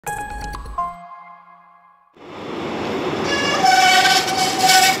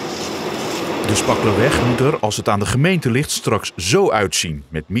Spaklerweg moet er, als het aan de gemeente ligt, straks zo uitzien.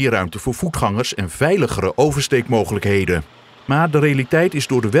 Met meer ruimte voor voetgangers en veiligere oversteekmogelijkheden. Maar de realiteit is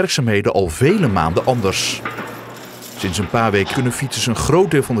door de werkzaamheden al vele maanden anders. Sinds een paar weken kunnen fietsers een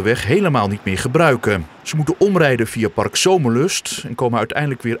groot deel van de weg helemaal niet meer gebruiken. Ze moeten omrijden via Park Somerlust en komen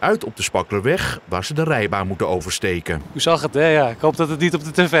uiteindelijk weer uit op de Spaklerweg, waar ze de rijbaan moeten oversteken. Hoe zag het? Ja, ik hoop dat het niet op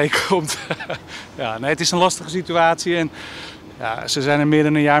de tv komt. Ja, nee, het is een lastige situatie en ja, ze zijn er meer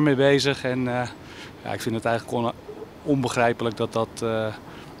dan een jaar mee bezig. En ja, ik vind het eigenlijk gewoon onbegrijpelijk dat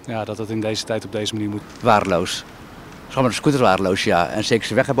het in deze tijd op deze manier moet. Waardeloos. Gewoon met de scooter waardeloos, ja. En zeker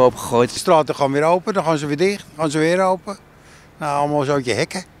de weg hebben opengegooid. De straten gaan weer open, dan gaan ze weer dicht, dan gaan ze weer open. Nou, allemaal zo'n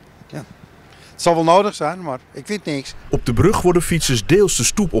hekken. Ja. Het zal wel nodig zijn, maar ik vind niks. Op de brug worden fietsers deels de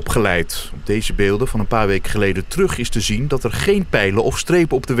stoep opgeleid. Op deze beelden van een paar weken geleden terug is te zien dat er geen pijlen of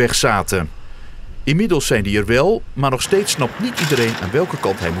strepen op de weg zaten. Inmiddels zijn die er wel, maar nog steeds snapt niet iedereen aan welke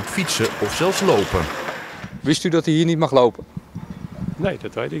kant hij moet fietsen of zelfs lopen. Wist u dat hij hier niet mag lopen? Nee,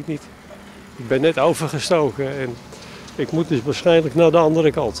 dat weet ik niet. Ik ben net overgestoken en ik moet dus waarschijnlijk naar de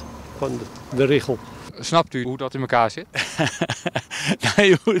andere kant van de richel. Snapt u hoe dat in elkaar zit?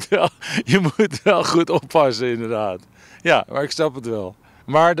 Nou, je moet wel goed oppassen inderdaad. Ja, maar ik snap het wel.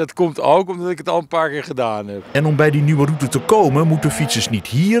 Maar dat komt ook omdat ik het al een paar keer gedaan heb. En om bij die nieuwe route te komen moeten fietsers niet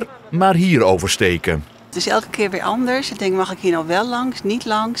hier, maar hier oversteken. Het is elke keer weer anders. Ik denk, mag ik hier nou wel langs, niet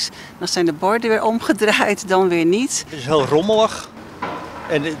langs? Dan zijn de borden weer omgedraaid, dan weer niet. Het is heel rommelig.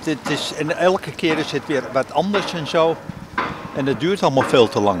 En elke keer is het weer wat anders en zo. En het duurt allemaal veel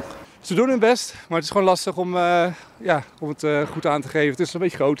te lang. Ze doen hun best, maar het is gewoon lastig om het goed aan te geven. Het is een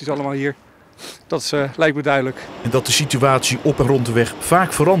beetje chaotisch allemaal hier. Dat lijkt me duidelijk. En dat de situatie op en rond de weg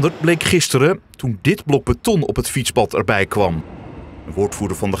vaak verandert, bleek gisteren toen dit blok beton op het fietspad erbij kwam. Een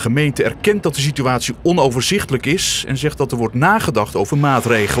woordvoerder van de gemeente erkent dat de situatie onoverzichtelijk is en zegt dat er wordt nagedacht over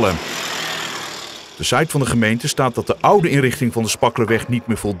maatregelen. Op de site van de gemeente staat dat de oude inrichting van de Spaklerweg niet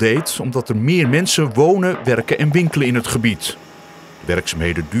meer voldeed, omdat er meer mensen wonen, werken en winkelen in het gebied.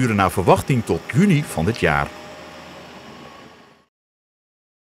 Werkzaamheden duren naar verwachting tot juni van dit jaar.